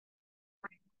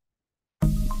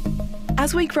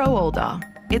As we grow older,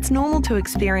 it's normal to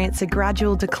experience a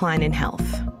gradual decline in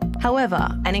health.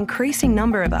 However, an increasing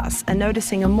number of us are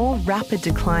noticing a more rapid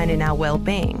decline in our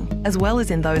well-being, as well as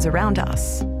in those around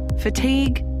us.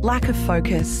 Fatigue, lack of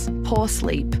focus, poor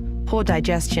sleep, poor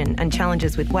digestion, and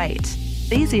challenges with weight.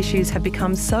 These issues have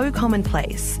become so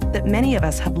commonplace that many of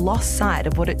us have lost sight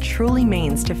of what it truly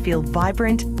means to feel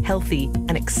vibrant, healthy,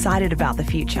 and excited about the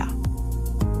future.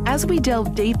 As we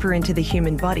delve deeper into the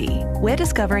human body, we're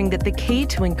discovering that the key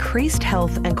to increased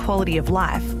health and quality of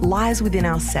life lies within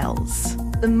our cells.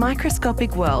 The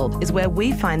microscopic world is where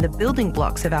we find the building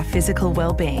blocks of our physical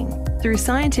well-being. Through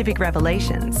scientific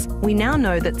revelations, we now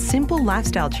know that simple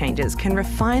lifestyle changes can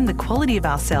refine the quality of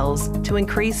our cells to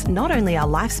increase not only our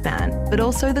lifespan, but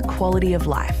also the quality of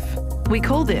life. We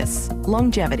call this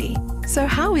longevity. So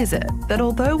how is it that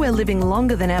although we're living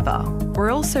longer than ever,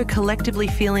 we're also collectively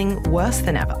feeling worse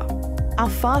than ever? Our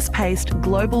fast-paced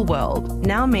global world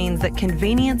now means that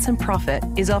convenience and profit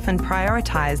is often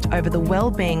prioritised over the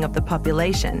well-being of the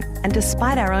population, and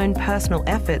despite our own personal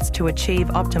efforts to achieve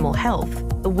optimal health,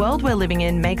 the world we're living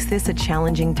in makes this a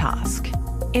challenging task.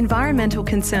 Environmental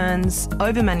concerns,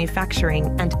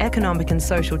 over-manufacturing, and economic and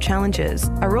social challenges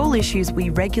are all issues we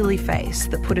regularly face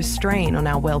that put a strain on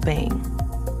our well-being.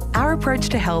 Our approach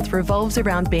to health revolves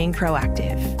around being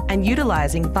proactive and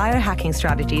utilising biohacking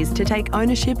strategies to take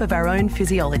ownership of our own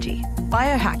physiology.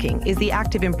 Biohacking is the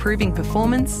act of improving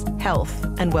performance, health,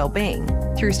 and well-being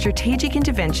through strategic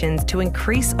interventions to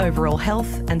increase overall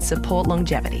health and support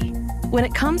longevity. When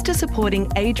it comes to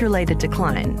supporting age-related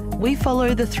decline, we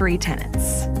follow the 3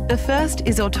 tenets. The first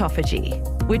is autophagy,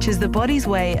 which is the body's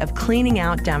way of cleaning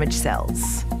out damaged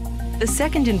cells. The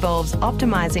second involves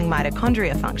optimizing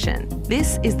mitochondria function.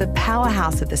 This is the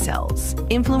powerhouse of the cells,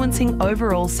 influencing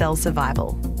overall cell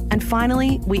survival. And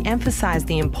finally, we emphasize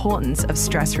the importance of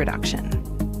stress reduction.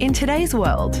 In today's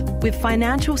world, with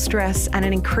financial stress and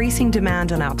an increasing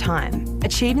demand on our time,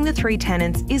 achieving the 3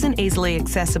 tenets isn't easily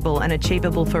accessible and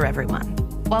achievable for everyone.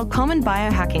 While common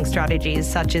biohacking strategies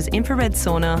such as infrared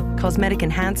sauna, cosmetic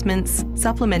enhancements,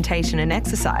 supplementation and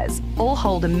exercise all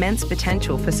hold immense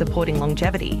potential for supporting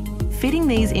longevity, fitting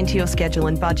these into your schedule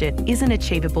and budget isn't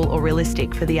achievable or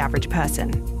realistic for the average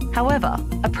person. However,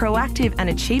 a proactive and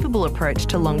achievable approach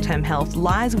to long-term health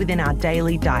lies within our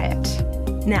daily diet.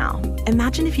 Now,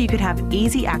 imagine if you could have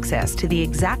easy access to the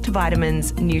exact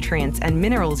vitamins, nutrients and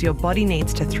minerals your body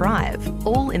needs to thrive,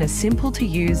 all in a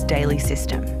simple-to-use daily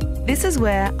system. This is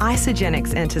where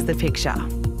Isagenix enters the picture.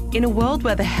 In a world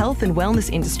where the health and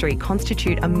wellness industry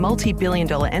constitute a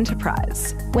multi-billion-dollar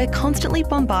enterprise, we're constantly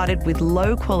bombarded with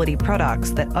low-quality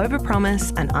products that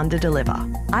overpromise and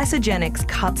underdeliver. Isagenix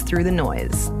cuts through the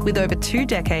noise, with over 2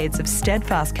 decades of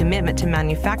steadfast commitment to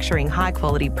manufacturing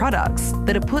high-quality products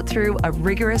that are put through a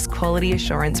rigorous quality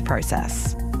assurance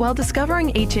process. While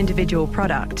discovering each individual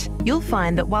product, you'll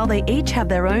find that while they each have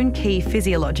their own key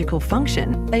physiological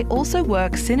function, they also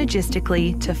work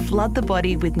synergistically to flood the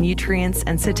body with nutrients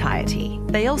and satiety.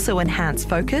 They also enhance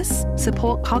focus,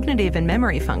 support cognitive and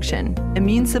memory function,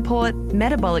 immune support,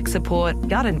 metabolic support,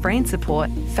 gut and brain support,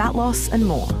 fat loss, and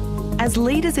more. As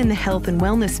leaders in the health and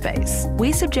wellness space,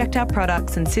 we subject our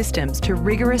products and systems to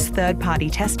rigorous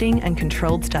third-party testing and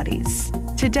controlled studies.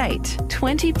 To date,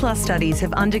 20+ studies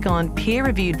have undergone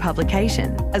peer-reviewed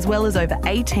publication, as well as over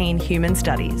 18 human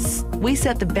studies. We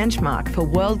set the benchmark for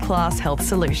world-class health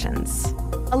solutions.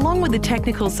 Along with the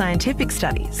technical scientific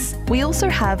studies, we also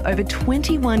have over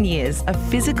 21 years of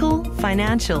physical,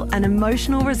 financial, and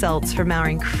emotional results from our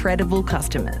incredible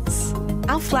customers.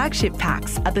 Our flagship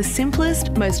packs are the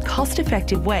simplest, most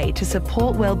cost-effective way to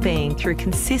support well-being through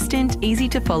consistent,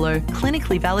 easy-to-follow,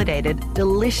 clinically validated,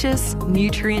 delicious,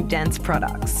 nutrient-dense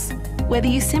products. Whether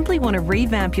you simply want to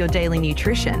revamp your daily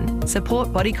nutrition,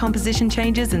 support body composition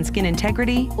changes and skin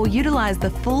integrity, or utilize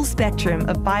the full spectrum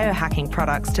of biohacking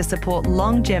products to support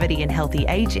longevity and healthy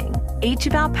aging, each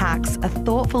of our packs are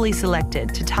thoughtfully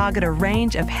selected to target a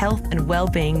range of health and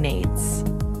well-being needs.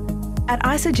 At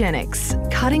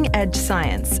Isagenix, cutting-edge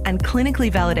science and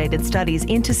clinically validated studies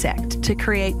intersect to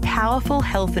create powerful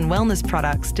health and wellness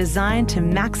products designed to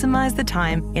maximize the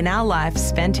time in our life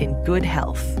spent in good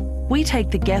health. We take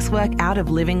the guesswork out of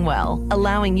living well,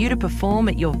 allowing you to perform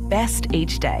at your best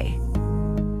each day.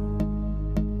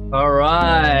 All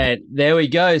right, there we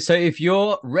go. So if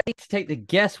you're ready to take the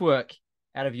guesswork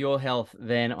out of your health,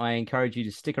 then I encourage you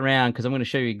to stick around because I'm going to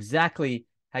show you exactly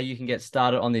how you can get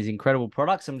started on these incredible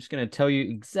products. I'm just going to tell you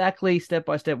exactly step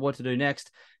by step what to do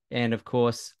next. And of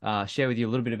course, share with you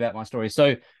a little bit about my story.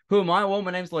 So who am I? Well,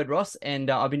 my name's Lloyd Ross, and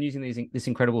I've been using this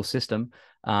incredible system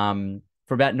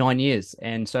for about 9 years.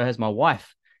 And so has my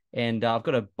wife. And I've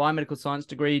got a biomedical science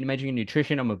degree, majoring in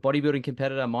nutrition. I'm a bodybuilding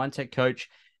competitor, mindset coach.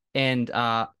 And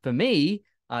for me,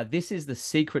 this is the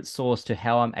secret sauce to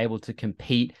how I'm able to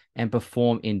compete and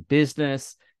perform in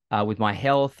business, with my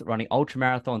health, running ultra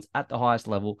marathons at the highest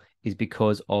level, is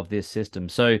because of this system.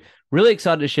 So really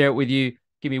excited to share it with you.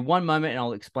 Give me one moment and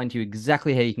I'll explain to you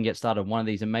exactly how you can get started on one of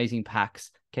these amazing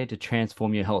packs, okay, to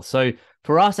transform your health. So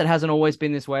for us, it hasn't always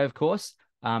been this way, of course.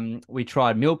 We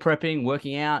tried meal prepping,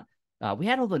 working out. We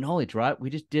had all the knowledge, right?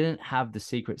 We just didn't have the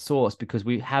secret sauce because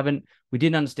we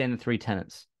didn't understand the 3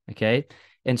 tenets, okay?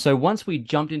 And so once we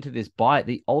jumped into this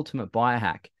the ultimate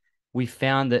biohack, we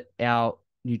found that our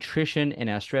nutrition and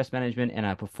our stress management and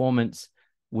our performance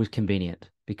was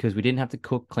convenient because we didn't have to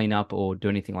cook, clean up, or do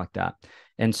anything like that.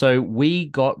 And so we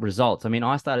got results. I mean,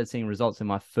 I started seeing results in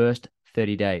my first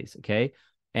 30 days, okay?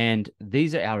 And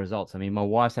these are our results. I mean, my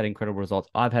wife's had incredible results.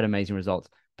 I've had amazing results.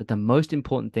 But the most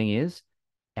important thing is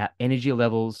our energy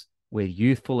levels. We're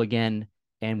youthful again,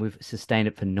 and we've sustained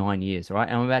it for 9 years, all right?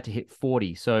 And I'm about to hit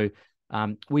 40. So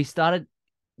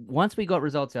once we got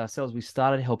results ourselves, we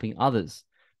started helping others.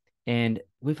 And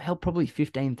we've helped probably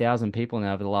 15,000 people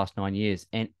now over the last 9 years.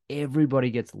 And everybody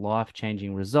gets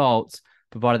life-changing results,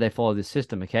 provided they follow this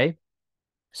system, okay?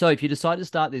 So if you decide to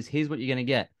start this, here's what you're going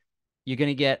to get. You're going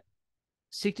to get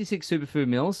 66 superfood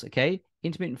meals, okay?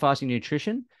 Intermittent fasting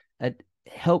nutrition.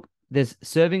 There's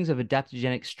servings of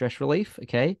adaptogenic stress relief,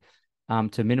 okay?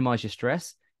 To minimize your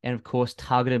stress. And of course,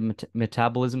 targeted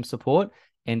metabolism support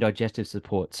and digestive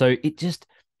support. So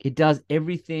it does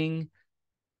everything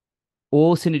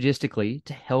all synergistically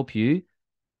to help you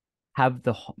have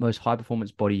the most high performance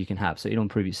body you can have. So it'll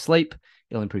improve your sleep,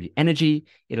 it'll improve your energy,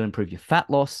 it'll improve your fat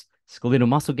loss, skeletal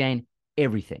muscle gain,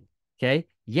 everything. Okay.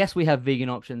 Yes, we have vegan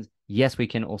options. Yes, we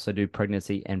can also do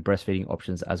pregnancy and breastfeeding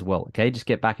options as well. Okay. Just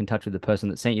get back in touch with the person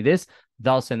that sent you this.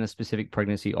 They'll send a specific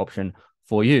pregnancy option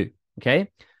for you. Okay.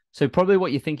 So probably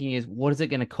what you're thinking is, what is it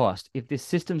going to cost? If this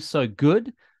system's so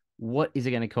good, what is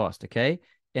it going to cost? Okay.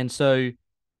 And so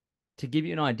to give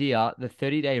you an idea, the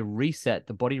 30-day reset,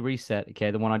 the body reset, okay,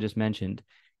 the one I just mentioned,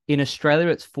 in Australia,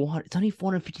 it's only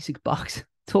 $456.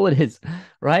 That's all it is,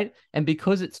 right? And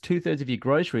because it's 2/3 of your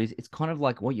groceries, it's kind of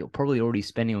like what you're probably already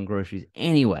spending on groceries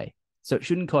anyway. So it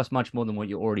shouldn't cost much more than what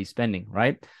you're already spending,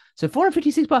 right? So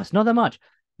 $456, not that much.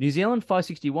 New Zealand,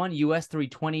 $561, US,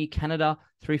 $320, Canada,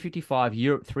 $355,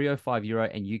 Europe, €305,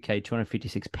 and UK,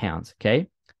 £256, okay?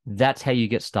 That's how you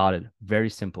get started. Very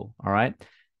simple, all right?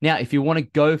 Now, if you want to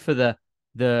go for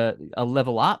a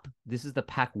level up, this is the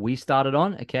pack we started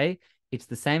on, okay? It's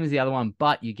the same as the other one,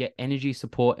 but you get energy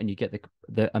support and you get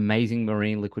the amazing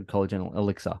marine liquid collagen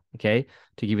elixir, okay?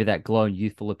 To give you that glow and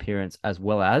youthful appearance, as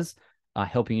well as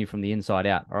helping you from the inside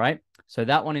out, all right? So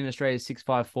that one in Australia is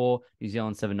 654, New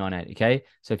Zealand 798, okay?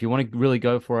 So if you want to really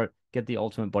go for it, get the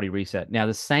ultimate body reset. Now,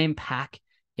 the same pack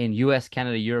in US,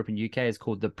 Canada, Europe, and UK is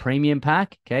called the premium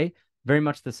pack, okay? Very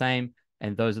much the same.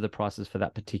 And those are the prices for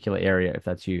that particular area, if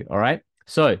that's you. All right.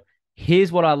 So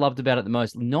here's what I loved about it the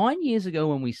most. 9 years ago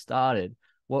when we started,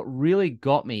 what really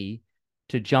got me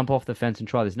to jump off the fence and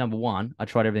try this, number one, I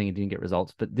tried everything and didn't get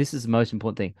results. But this is the most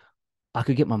important thing. I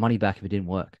could get my money back if it didn't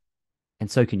work. And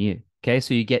so can you. Okay.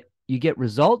 So you get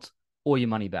results or your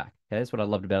money back. Okay. That's what I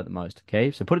loved about it the most.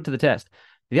 Okay. So put it to the test.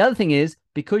 The other thing is,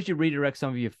 because you redirect some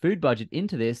of your food budget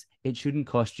into this, it shouldn't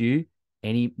cost you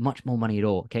much more money at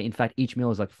all. Okay. In fact, each meal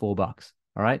is like $4.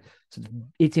 All right. So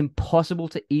it's impossible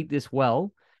to eat this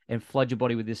well and flood your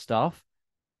body with this stuff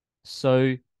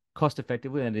so cost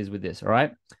effectively than it is with this. All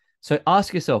right. So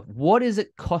ask yourself, what is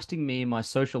it costing me in my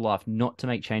social life not to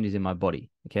make changes in my body?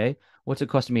 Okay. What's it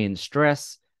costing me in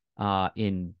stress,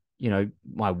 in,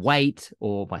 my weight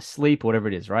or my sleep, whatever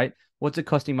it is, right? What's it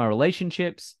costing my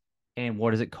relationships? And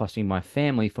what is it costing my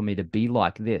family for me to be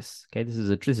like this? Okay. This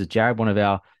is Jared, one of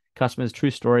our customers, true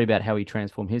story about how he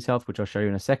transformed his health, which I'll show you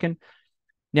in a second.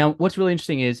 Now, what's really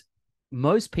interesting is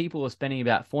most people are spending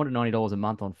about $490 a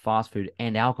month on fast food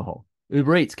and alcohol.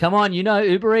 Uber Eats, come on,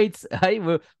 Uber Eats. Hey,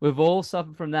 we've all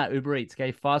suffered from that. Uber Eats,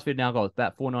 okay? Fast food and alcohol is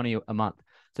about $490 a month.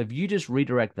 So if you just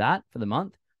redirect that for the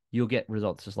month, you'll get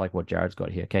results just like what Jared's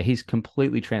got here, okay? He's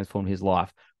completely transformed his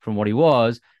life from what he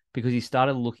was because he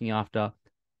started looking after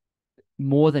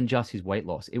more than just his weight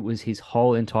loss. It was his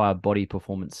whole entire body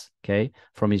performance, okay,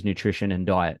 from his nutrition and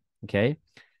diet, okay?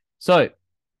 So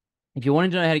if you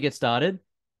wanted to know how to get started,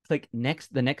 click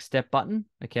the next step button,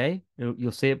 okay?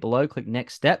 You'll see it below. Click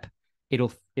next step.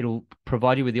 It'll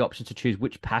provide you with the options to choose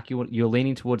which pack you're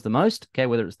leaning towards the most, okay?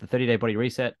 Whether it's the 30-day body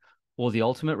reset or the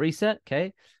ultimate reset,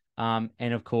 okay? And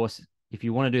of course, if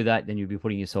you want to do that, then you'll be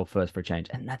putting yourself first for a change.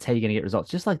 And that's how you're going to get results,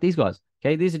 just like these guys,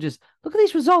 okay? Look at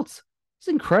these results. It's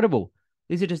incredible.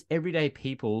 These are just everyday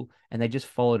people, and they just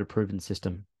followed a proven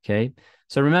system. Okay.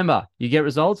 So remember, you get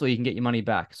results or you can get your money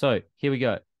back. So here we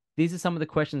go. These are some of the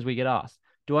questions we get asked.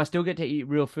 Do I still get to eat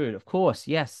real food? Of course,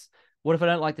 yes. What if I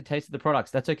don't like the taste of the products?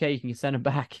 That's okay. You can send them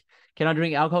back. Can I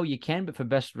drink alcohol? You can, but for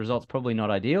best results, probably not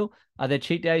ideal. Are there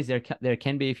cheat days? There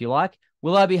can be if you like.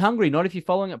 Will I be hungry? Not if you're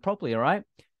following it properly, all right?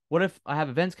 What if I have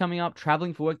events coming up,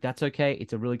 traveling for work? That's okay.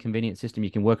 It's a really convenient system.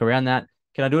 You can work around that.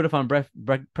 Can I do it if I'm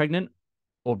pregnant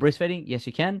or breastfeeding? Yes,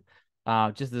 you can.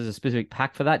 Just there's a specific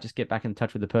pack for that. Just get back in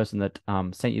touch with the person that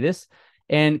sent you this.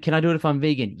 And can I do it if I'm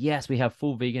vegan? Yes, we have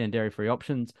full vegan and dairy-free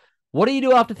options. What do you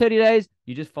do after 30 days?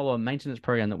 You just follow a maintenance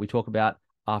program that we talk about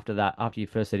after that, after your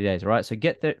first 30 days, all right? So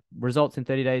get the results in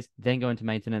 30 days, then go into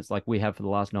maintenance like we have for the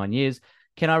last 9 years.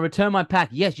 Can I return my pack?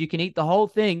 Yes, you can eat the whole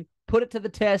thing, put it to the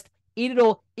test, eat it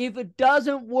all. If it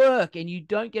doesn't work and you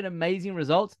don't get amazing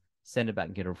results, send it back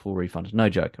and get a full refund. No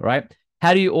joke, all right?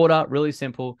 How do you order? Really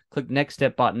simple. Click the next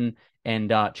step button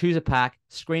and choose a pack,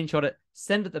 screenshot it,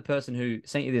 send it to the person who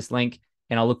sent you this link,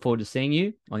 and I look forward to seeing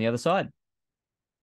you on the other side.